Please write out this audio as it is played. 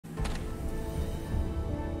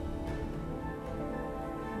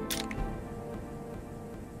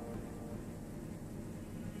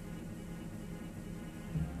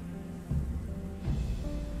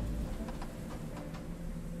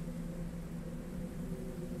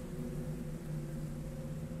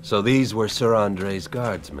So these were Sir Andre's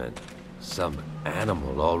guardsmen. Some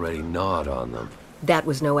animal already gnawed on them. That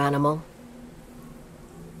was no animal.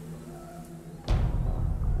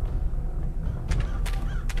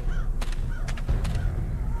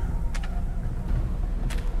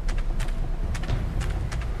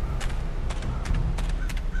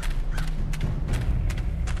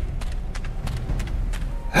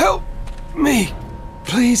 Help me!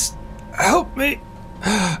 Please, help me!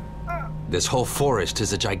 This whole forest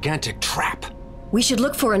is a gigantic trap. We should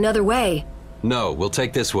look for another way. No, we'll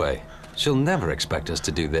take this way. She'll never expect us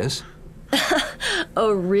to do this.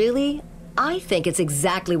 Oh, really? I think it's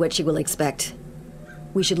exactly what she will expect.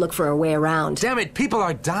 We should look for a way around. Damn it, people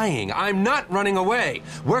are dying. I'm not running away.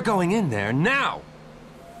 We're going in there now.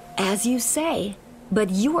 As you say, but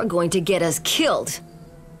you are going to get us killed.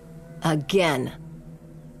 Again.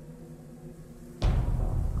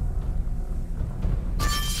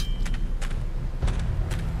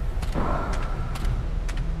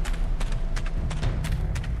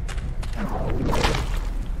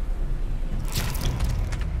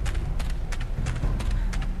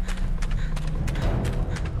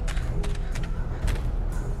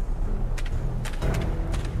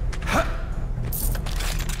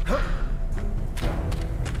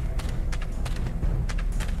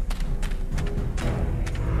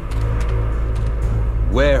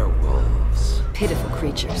 Werewolves. Pitiful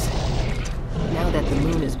creatures. Now that the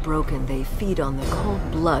moon is broken, they feed on the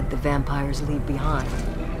cold blood the vampires leave behind.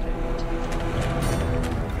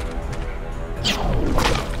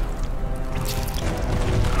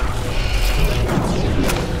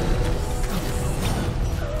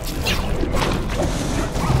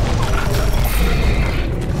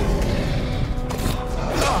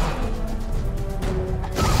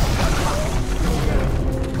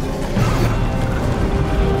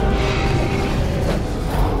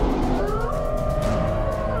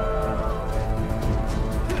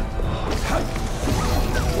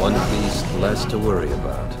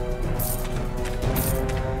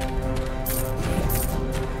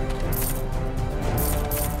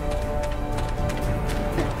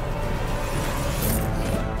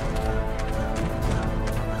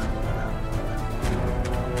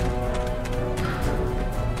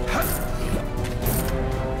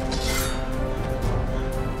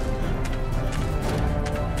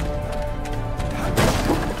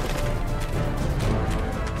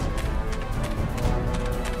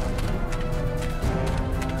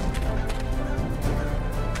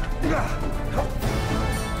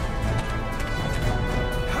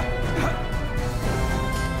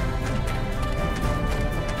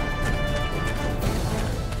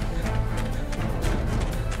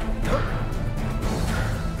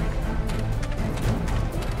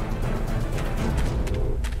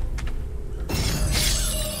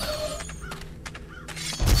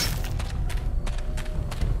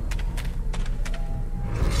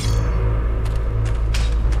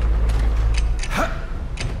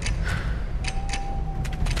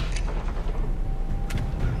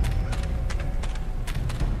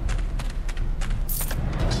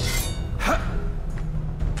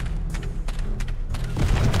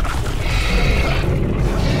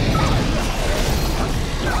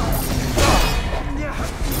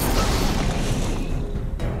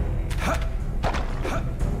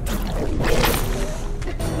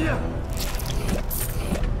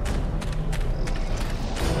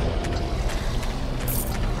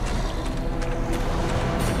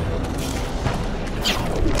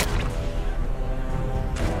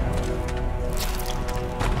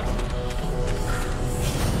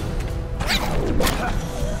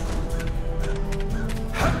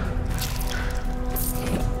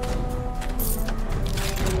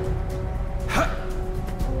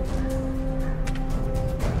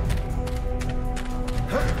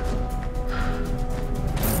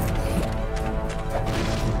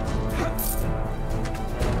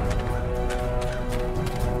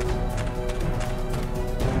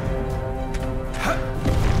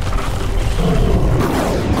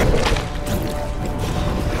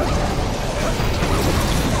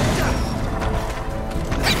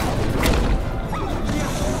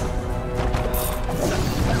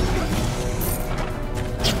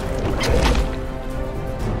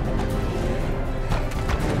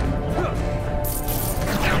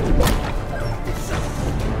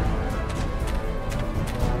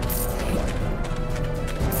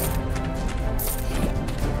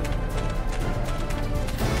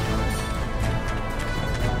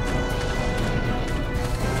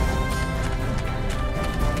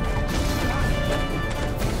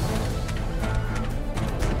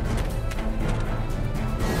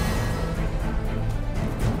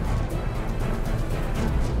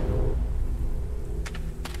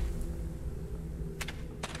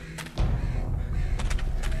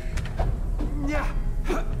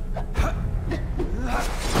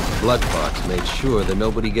 blood box made sure that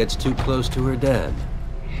nobody gets too close to her den.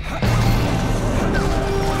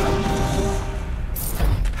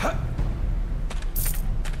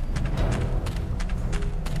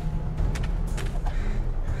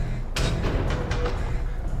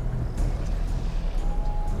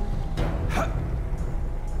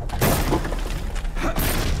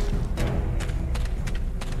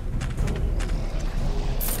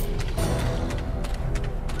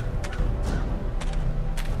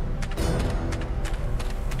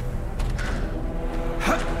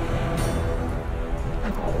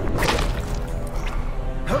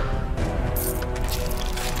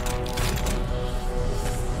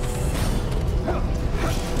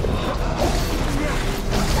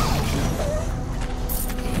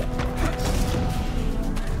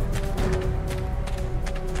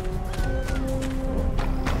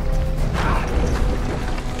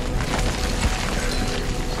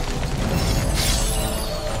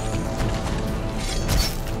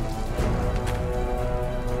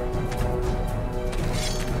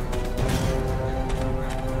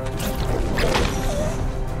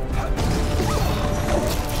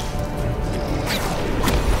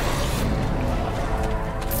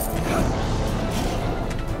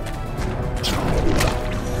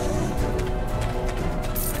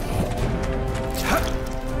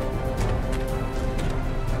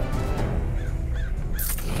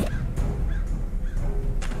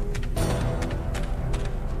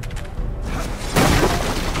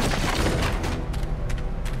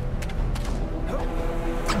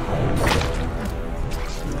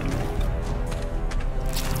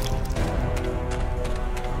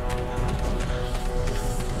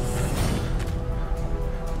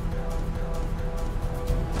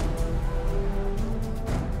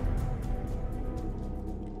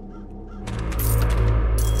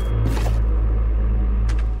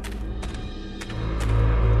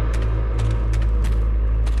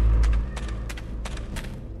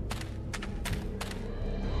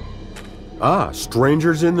 Ah,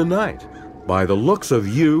 strangers in the night. By the looks of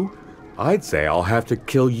you, I'd say I'll have to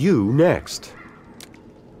kill you next.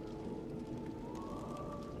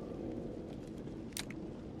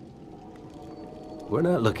 We're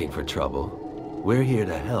not looking for trouble. We're here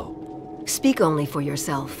to help. Speak only for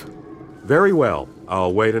yourself. Very well.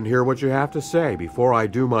 I'll wait and hear what you have to say before I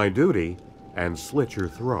do my duty and slit your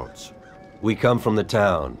throats. We come from the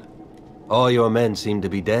town. All your men seem to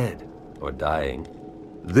be dead, or dying.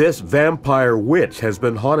 This vampire witch has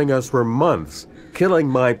been haunting us for months, killing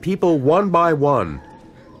my people one by one.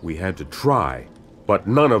 We had to try, but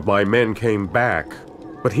none of my men came back.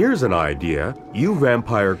 But here's an idea. You,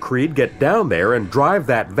 Vampire Creed, get down there and drive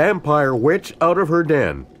that vampire witch out of her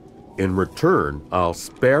den. In return, I'll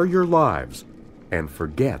spare your lives and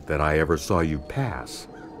forget that I ever saw you pass.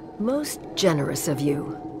 Most generous of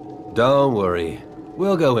you. Don't worry.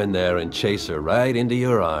 We'll go in there and chase her right into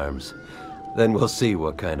your arms. Then we'll see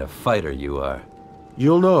what kind of fighter you are.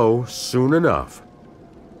 You'll know soon enough.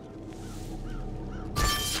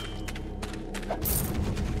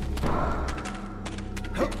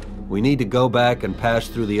 We need to go back and pass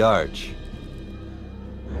through the arch.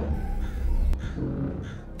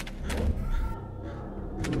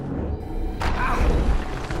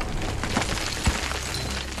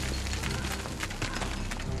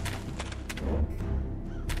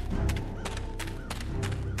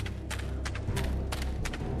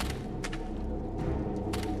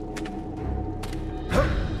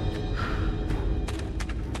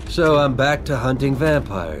 So I'm back to hunting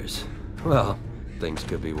vampires. Well, things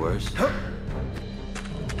could be worse.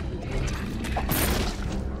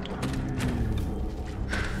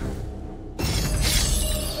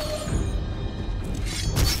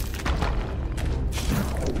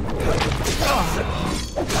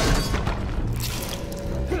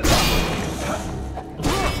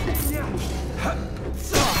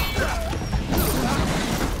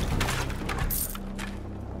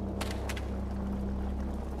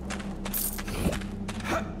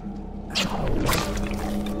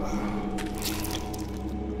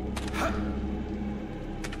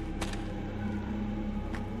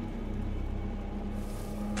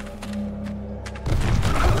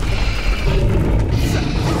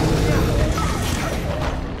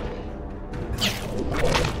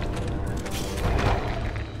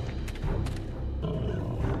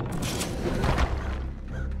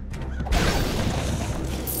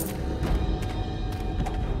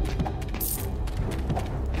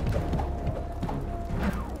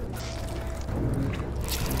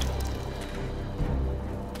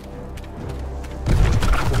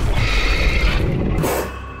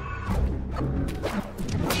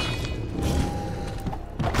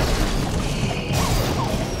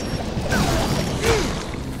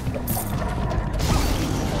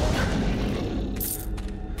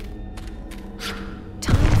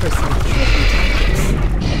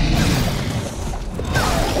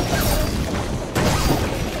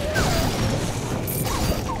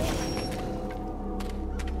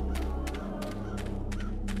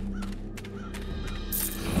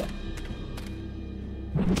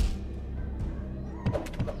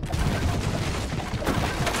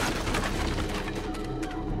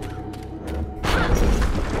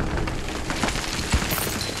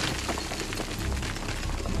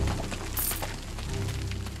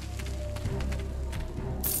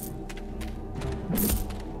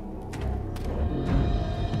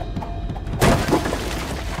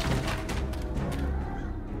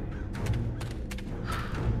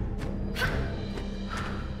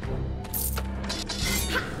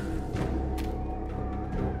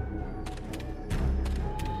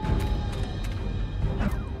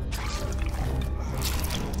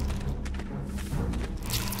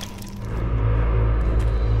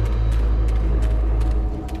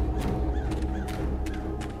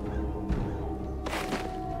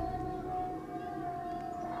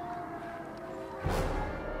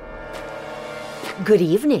 Good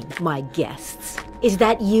evening, my guests. Is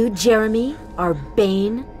that you, Jeremy? Our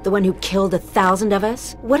Bane? The one who killed 1,000 of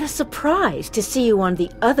us? What a surprise to see you on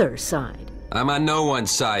the other side. I'm on no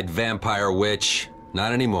one's side, vampire witch.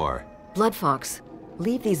 Not anymore. Bloodfox,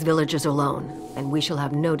 leave these villagers alone, and we shall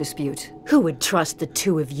have no dispute. Who would trust the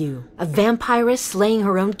two of you? A vampiress slaying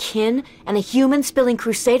her own kin, and a human spilling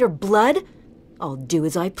Crusader blood? I'll do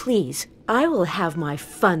as I please. I will have my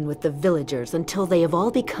fun with the villagers until they have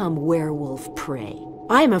all become werewolf prey.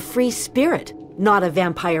 I am a free spirit, not a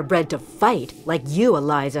vampire bred to fight, like you,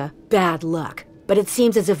 Eliza. Bad luck. But it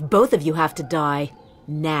seems as if both of you have to die.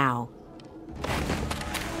 Now.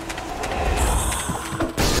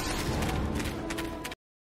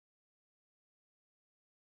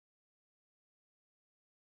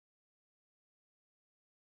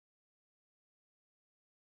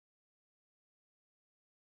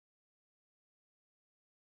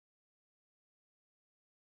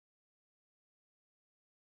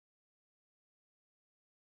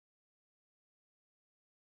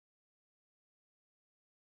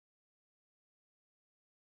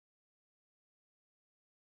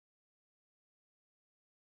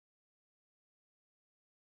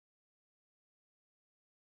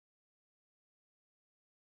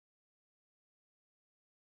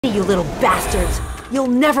 You little bastards! You'll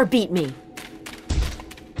never beat me!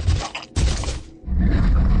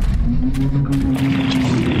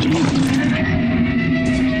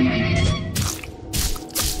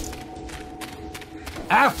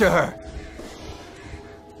 After her!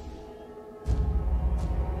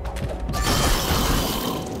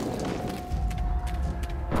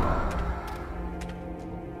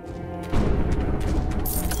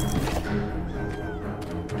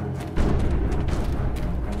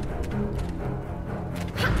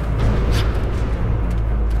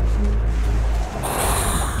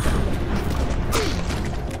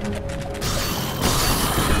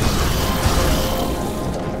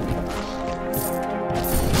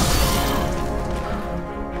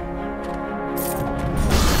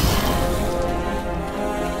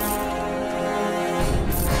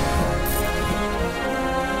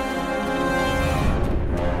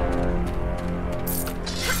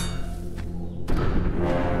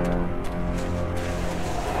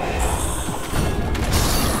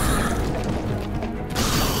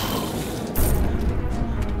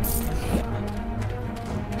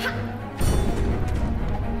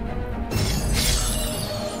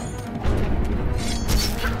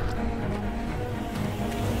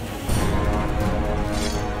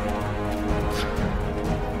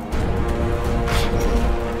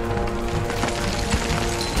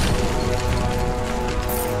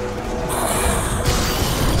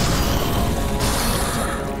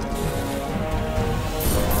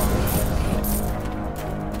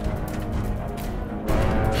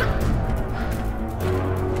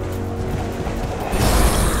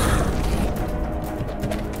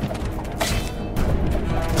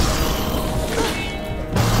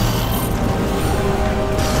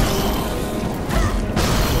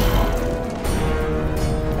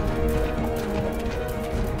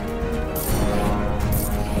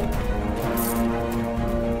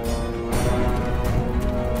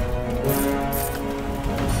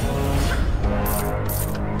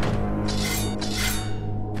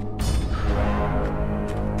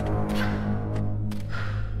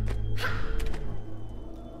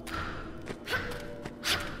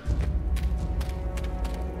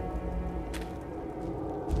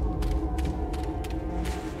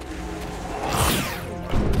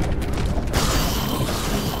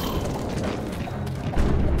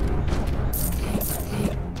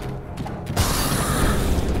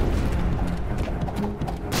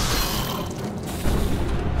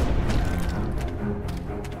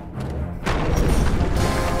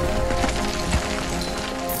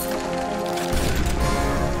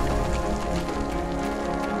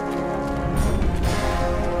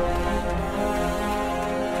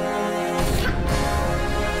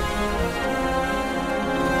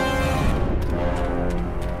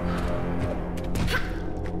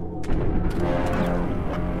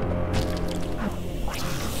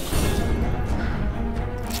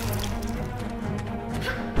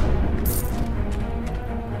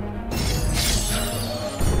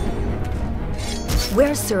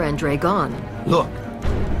 Where's Sir Andre gone? Look,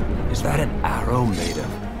 is that an arrow made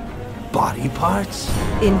of body parts?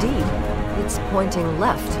 Indeed. It's pointing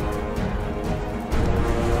left.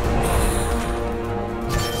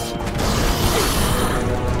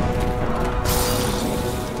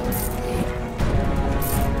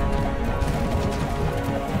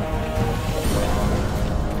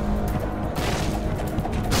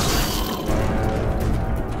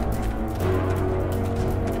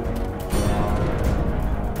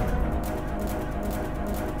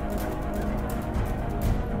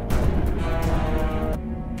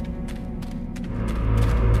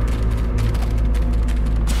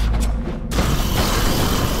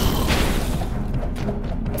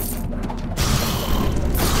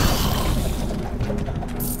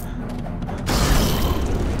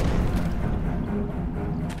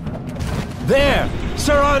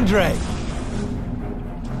 Andre!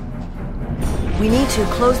 We need to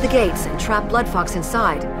close the gates and trap Bloodfox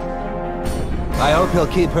inside. I hope he'll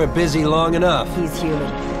keep her busy long enough. He's human.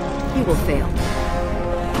 He will fail.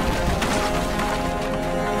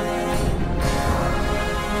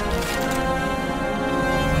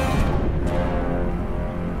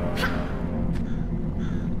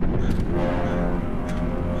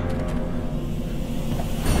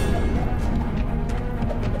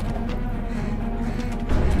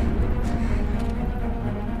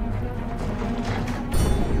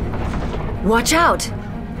 Watch out!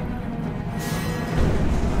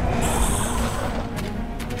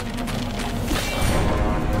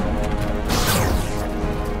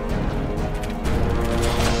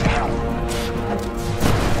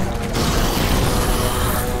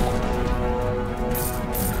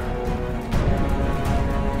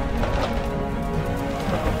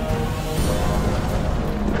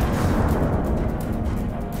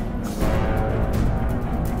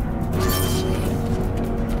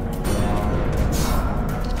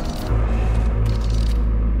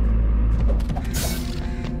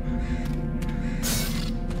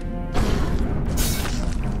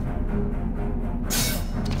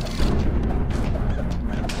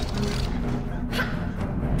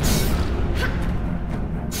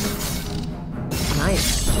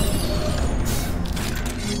 Nice.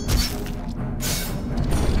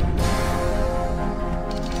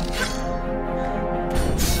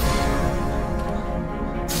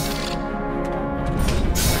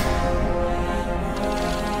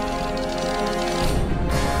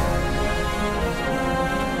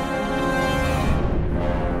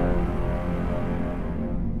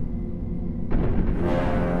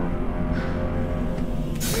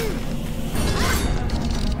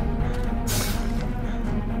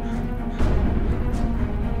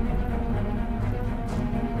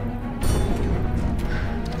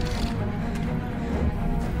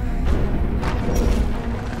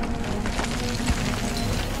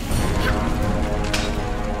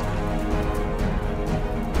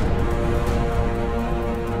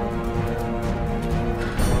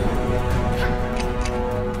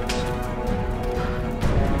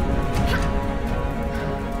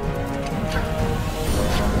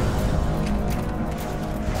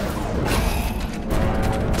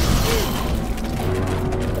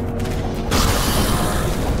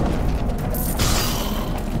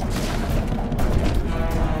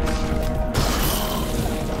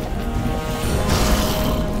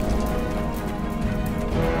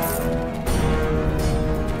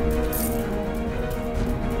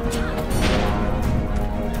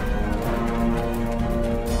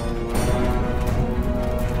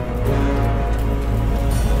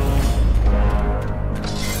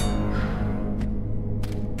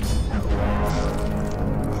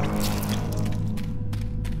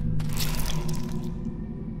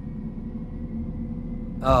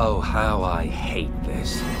 Oh, how I hate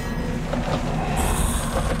this.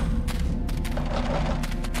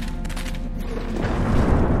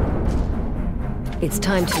 It's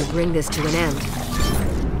time to bring this to an end.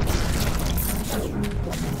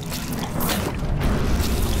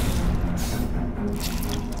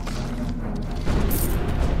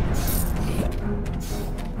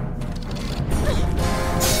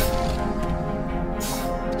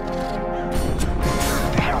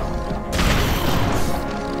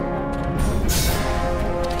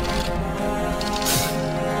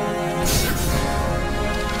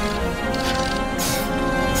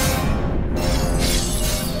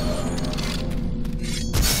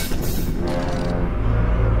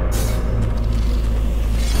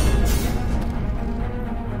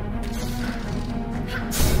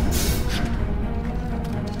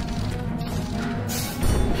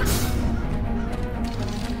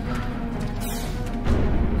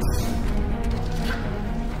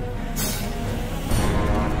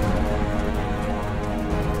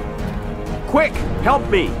 Quick, help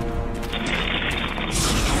me!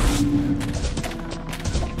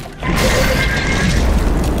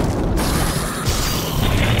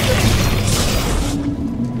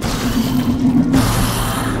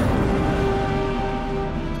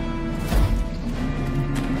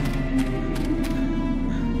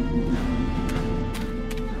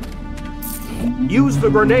 Use the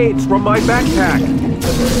grenades from my backpack!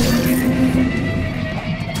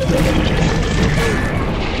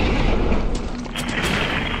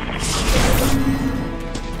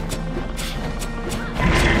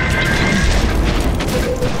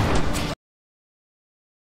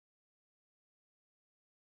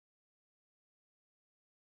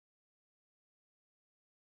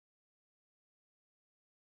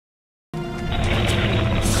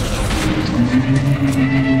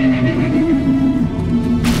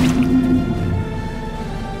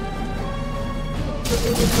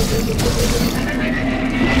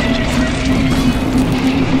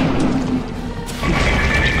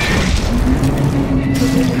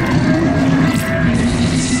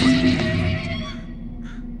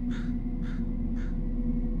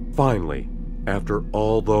 Finally, after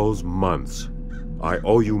all those months, I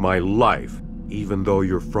owe you my life, even though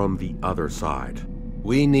you're from the other side.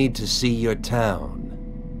 We need to see your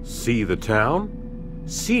town. See the town?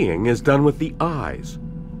 Seeing is done with the eyes.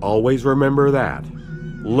 Always remember that.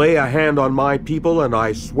 Lay a hand on my people and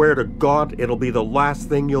I swear to God it'll be the last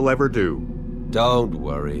thing you'll ever do. Don't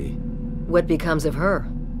worry. What becomes of her?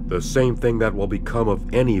 The same thing that will become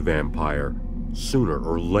of any vampire, sooner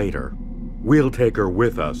or later. We'll take her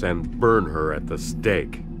with us and burn her at the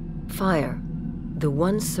stake. Fire. The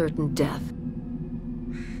one certain death.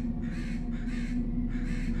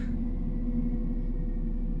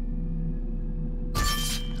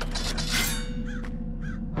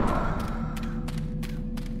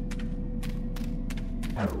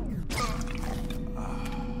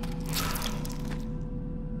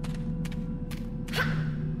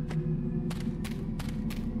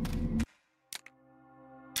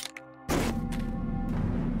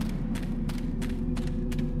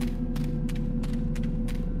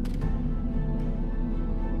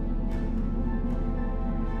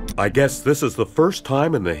 I guess this is the first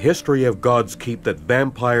time in the history of Godskeep that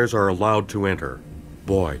vampires are allowed to enter.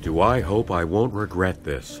 Boy, do I hope I won't regret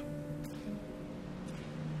this.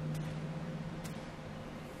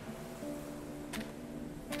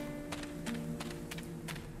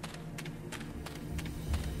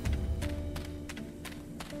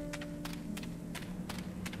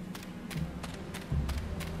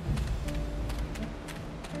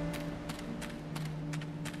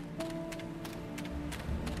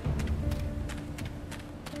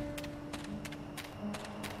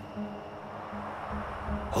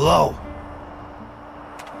 Hello?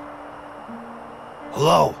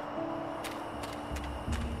 Hello?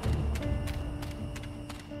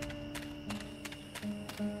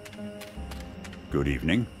 Good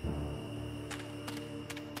evening.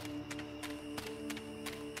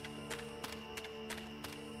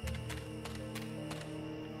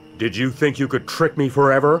 Did you think you could trick me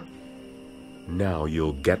forever? Now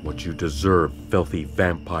you'll get what you deserve, filthy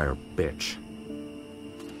vampire bitch.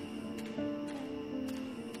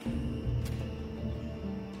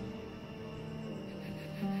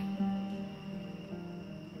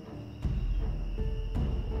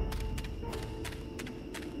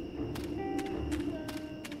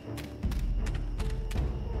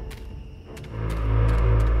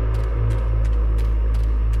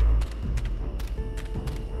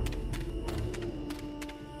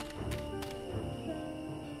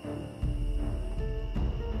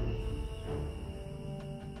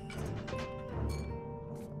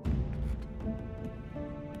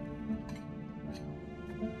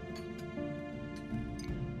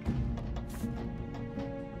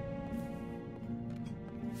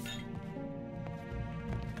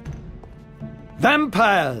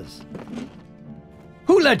 Vampires!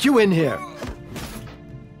 Who let you in here?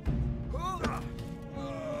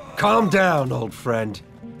 Calm down, old friend.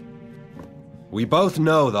 We both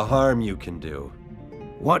know the harm you can do.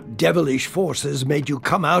 What devilish forces made you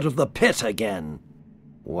come out of the pit again?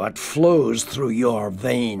 What flows through your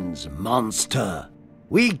veins, monster?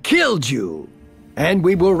 We killed you, and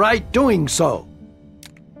we were right doing so.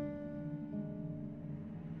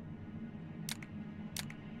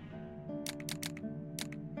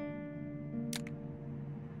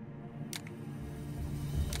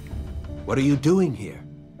 What are you doing here?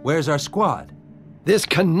 Where's our squad? This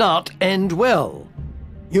cannot end well.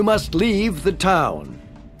 You must leave the town.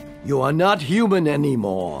 You are not human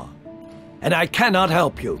anymore, and I cannot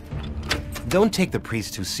help you. Don't take the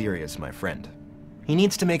priest too serious, my friend. He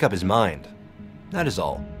needs to make up his mind. That is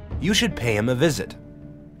all. You should pay him a visit.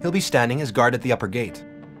 He'll be standing as guard at the upper gate.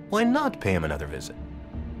 Why not pay him another visit?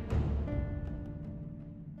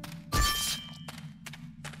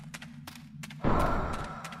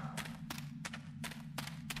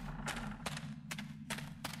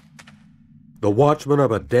 The watchman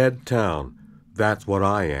of a dead town. That's what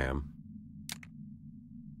I am.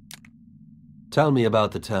 Tell me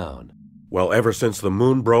about the town. Well, ever since the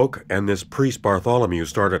moon broke and this priest Bartholomew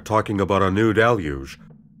started talking about a new deluge,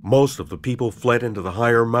 most of the people fled into the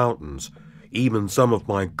higher mountains. Even some of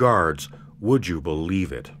my guards. Would you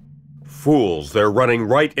believe it? Fools, they're running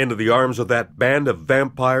right into the arms of that band of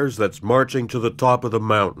vampires that's marching to the top of the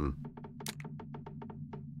mountain.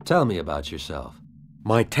 Tell me about yourself.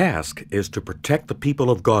 My task is to protect the people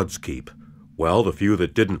of Godskeep. Well, the few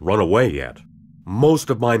that didn't run away yet. Most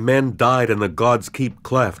of my men died in the Godskeep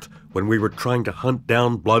Cleft, when we were trying to hunt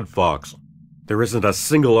down Bloodfox. There isn't a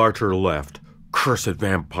single archer left. Cursed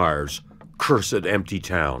vampires. Cursed empty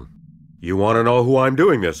town. You want to know who I'm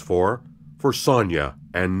doing this for? For Sonya,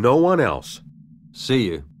 and no one else. See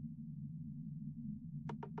you.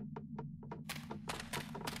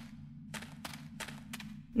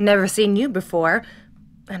 Never seen you before,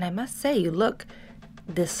 and I must say you look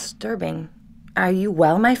disturbing. Are you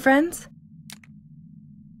well, my friends?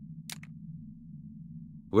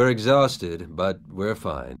 We're exhausted, but we're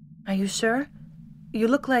fine. Are you sure? You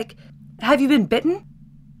look like... Have you been bitten?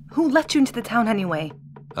 Who let you into the town anyway?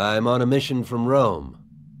 I'm on a mission from Rome.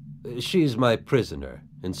 She's my prisoner,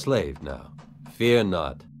 enslaved now. Fear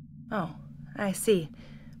not. Oh, I see.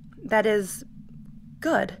 That is...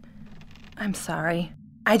 good. I'm sorry.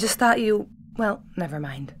 I just thought you... Well, never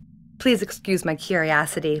mind. Please excuse my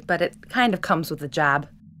curiosity, but it kind of comes with the job.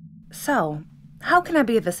 So, how can I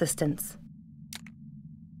be of assistance?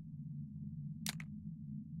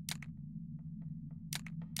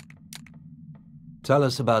 Tell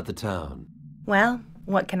us about the town. Well,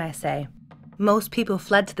 what can I say? Most people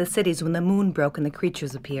fled to the cities when the moon broke and the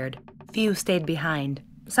creatures appeared. Few stayed behind,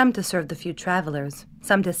 some to serve the few travelers,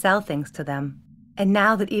 some to sell things to them. And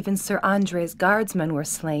now that even Sir Andre's guardsmen were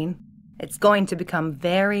slain, it's going to become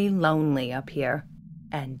very lonely up here.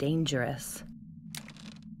 And dangerous.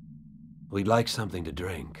 We'd like something to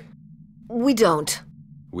drink. We don't.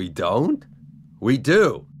 We don't? We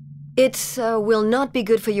do. It will not be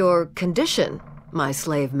good for your condition, my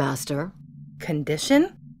slave master.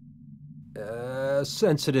 Condition?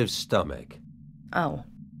 Sensitive stomach. Oh.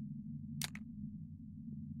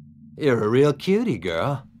 You're a real cutie,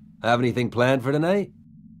 girl. Have anything planned for tonight?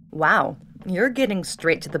 Wow, you're getting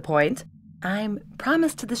straight to the point. I'm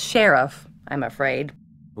promised to the sheriff, I'm afraid.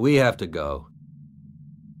 We have to go.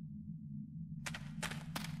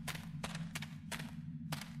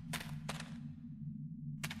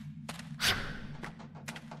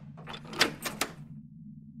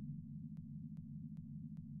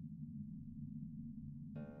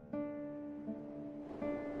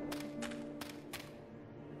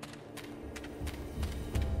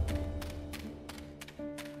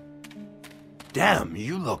 Damn,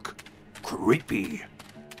 you look creepy.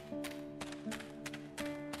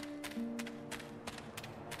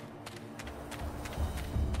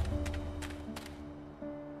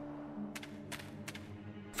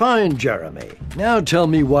 Fine, Jeremy. Now tell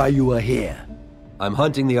me why you are here. I'm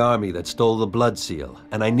hunting the army that stole the Blood Seal,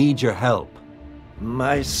 and I need your help.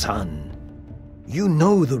 My son, you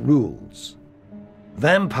know the rules.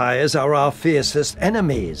 Vampires are our fiercest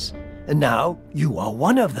enemies, and now you are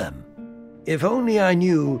one of them. If only I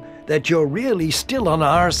knew that you're really still on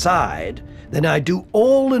our side, then I'd do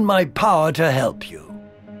all in my power to help you.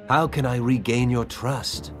 How can I regain your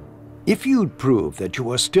trust? If you'd prove that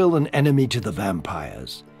you are still an enemy to the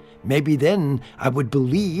vampires, maybe then I would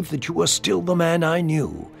believe that you are still the man I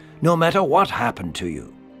knew, no matter what happened to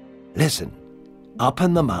you. Listen, up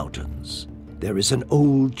in the mountains, there is an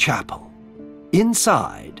old chapel.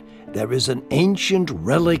 Inside, there is an ancient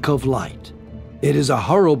relic of light. It is a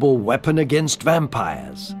horrible weapon against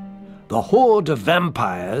vampires. The horde of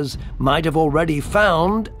vampires might have already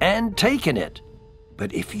found and taken it.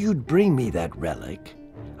 But if you'd bring me that relic,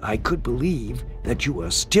 I could believe that you are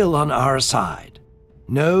still on our side.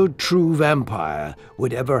 No true vampire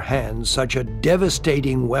would ever hand such a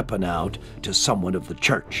devastating weapon out to someone of the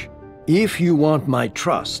church. If you want my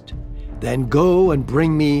trust, then go and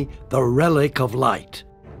bring me the relic of light.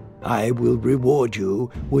 I will reward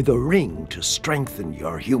you with a ring to strengthen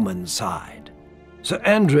your human side. Sir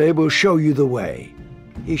Andre will show you the way.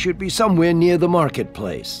 He should be somewhere near the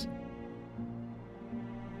marketplace.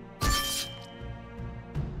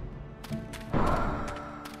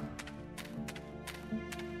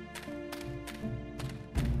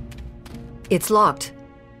 It's locked.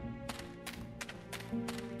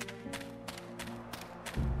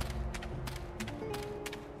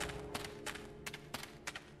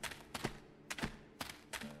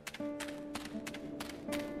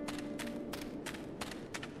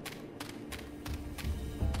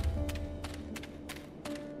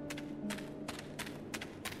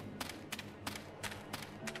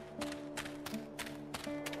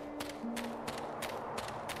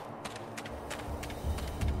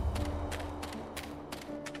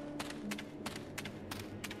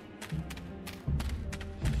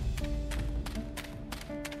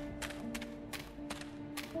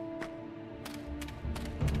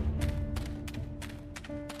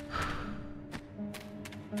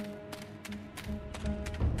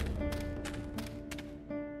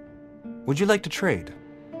 Would you like to trade?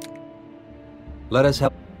 Let us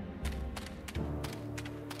help.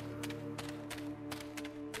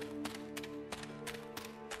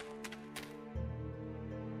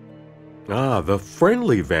 Ah, the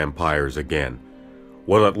friendly vampires again.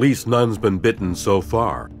 Well, at least none's been bitten so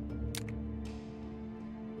far.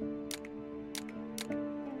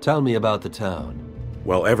 Tell me about the town.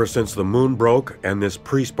 Well, ever since the moon broke and this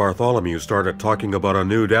priest Bartholomew started talking about a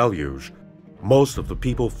new deluge, most of the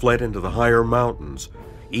people fled into the higher mountains.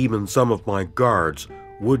 Even some of my guards,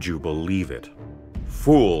 would you believe it?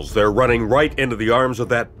 Fools, they're running right into the arms of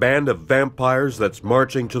that band of vampires that's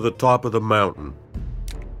marching to the top of the mountain.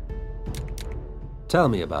 Tell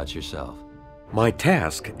me about yourself. My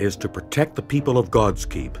task is to protect the people of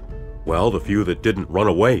Godskeep. Well, the few that didn't run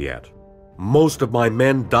away yet. Most of my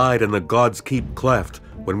men died in the Godskeep Cleft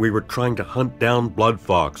when we were trying to hunt down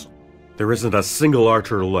Bloodfox. There isn't a single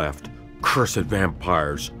archer left. Cursed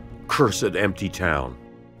vampires. Cursed empty town.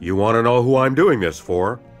 You want to know who I'm doing this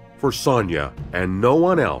for? For Sonia, and no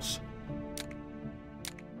one else.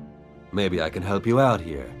 Maybe I can help you out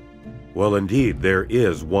here. Well, indeed, there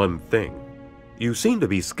is one thing. You seem to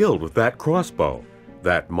be skilled with that crossbow.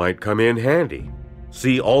 That might come in handy.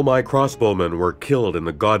 See, all my crossbowmen were killed in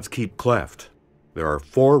the Godskeep Cleft. There are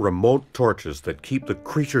 4 remote torches that keep the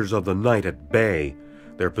creatures of the night at bay.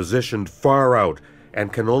 They're positioned far out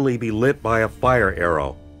and can only be lit by a fire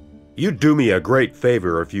arrow. You'd do me a great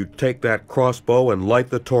favor if you take that crossbow and light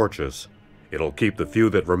the torches. It'll keep the few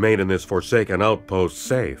that remain in this forsaken outpost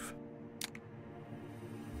safe.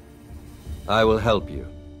 I will help you.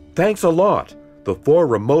 Thanks a lot. The 4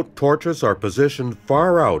 remote torches are positioned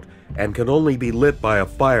far out and can only be lit by a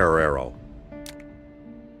fire arrow.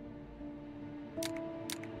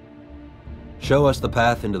 Show us the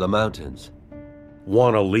path into the mountains.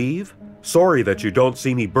 Wanna leave? Sorry that you don't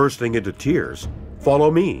see me bursting into tears. Follow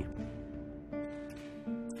me.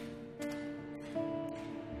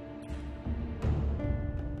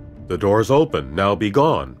 The door's open, now be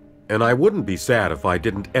gone. And I wouldn't be sad if I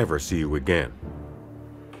didn't ever see you again.